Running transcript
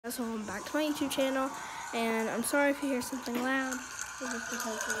So welcome back to my YouTube channel, and I'm sorry if you hear something loud. It's just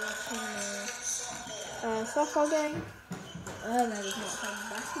because we're watching a softball game. No, it's not a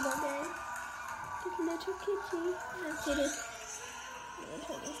basketball game. Look at little kitty. That's it. I'm gonna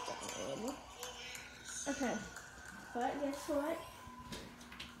turn this down a little. Okay, but guess what?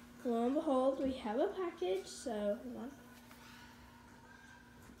 Lo and behold, we have a package. So hold on.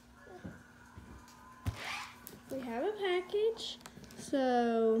 We have a package.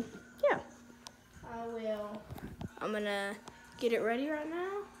 So yeah, I'm gonna get it ready right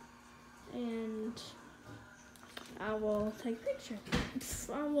now, and I will take a picture.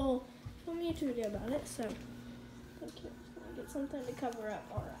 I will film a YouTube video about it. So thank you. I'm gonna get something to cover up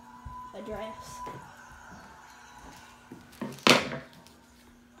our address.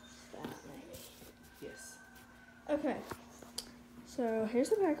 That maybe. Yes. Okay. So here's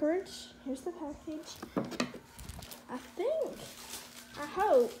the package. Here's the package. I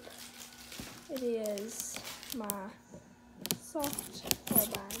hope it is my soft ball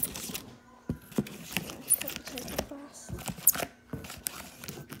bag. Cut the tape off fast.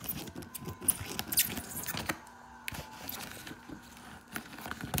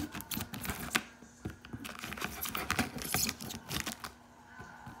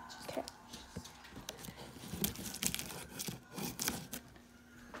 Okay.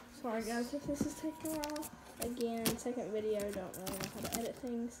 Sorry guys if this is taking a while. Again, second video, don't really know how to edit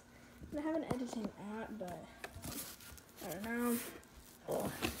things. And I have an editing app, but I don't know.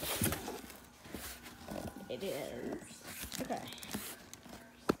 Oh. It is. Okay.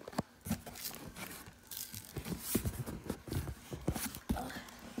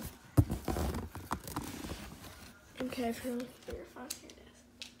 Okay, for me, verify. Here it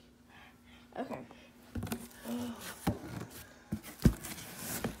is. Okay.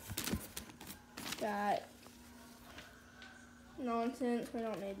 Got nonsense, we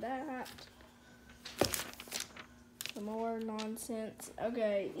don't need that. Some more nonsense.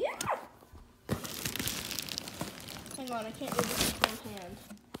 Okay, yeah! Hang on, I can't do this with one hand.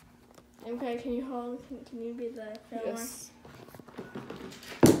 Okay, can you hold, can you be the filmer? Yes.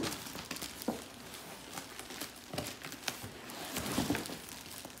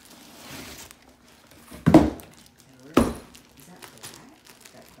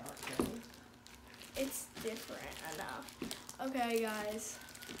 It's different, I know. Okay, guys.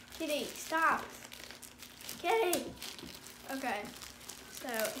 Kitty, stop. Kitty. Okay, so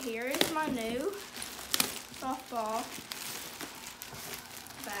here is my new softball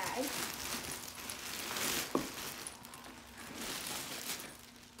bag.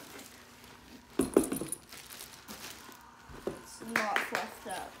 It's not fluffed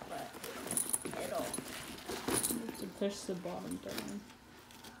up, but it'll. You can push the bottom down.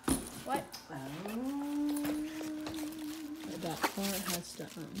 What? That part has to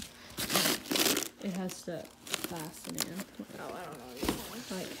it has to fasten in. Oh, I don't know what you're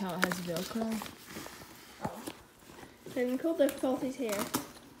saying. Like how it has Velcro. Oh. Technical difficulties here.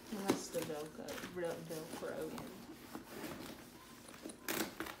 It has the Velcro in.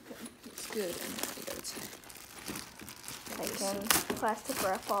 Okay, it's good. And now we go to Taking plastic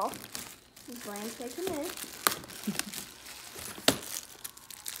wrap off. Blaine's taking it.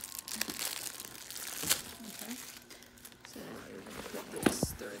 Okay. So we're gonna put this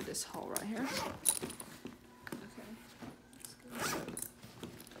through this hole right here. Okay. That's good.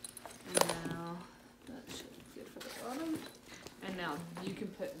 And now that should be good for the bottom. And now you can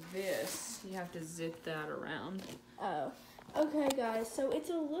put this. You have to zip that around. Oh. Okay, guys. So it's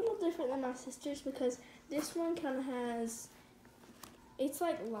a little different than my sister's because this one kind of has. It's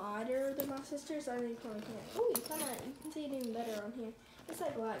like lighter than my sister's. I think you can. Oh, you can see it even better on here. It's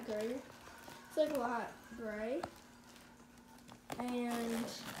like light gray. It's like light gray. And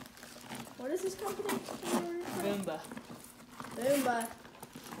what is this company? Boomba. Boomba.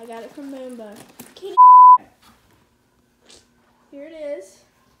 I got it from Boomba. Kitty. Here it is.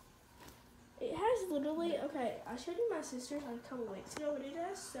 It has literally, okay, I showed you my sister's like a couple weeks ago, but it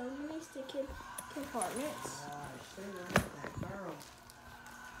has so many sticky compartments. That girl.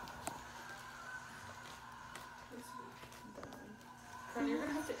 You're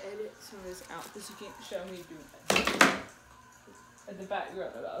gonna have to edit some of this out because you can't show me doing that. At the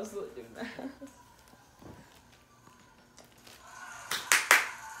background of I was doing that.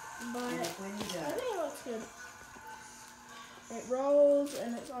 But I think it looks good. It rolls,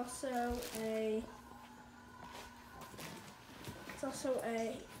 and it's also a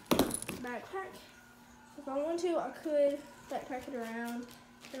backpack. If I want to, I could backpack it around.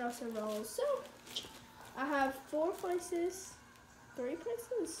 It also rolls. So I have 2 places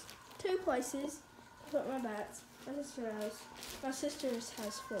to put my bats. My sister's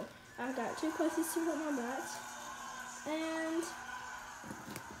has 4. I've got 2 places to put my bats, and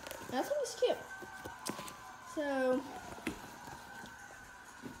I think it's cute. So,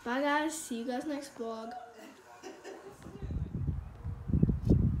 bye guys. See you guys next vlog.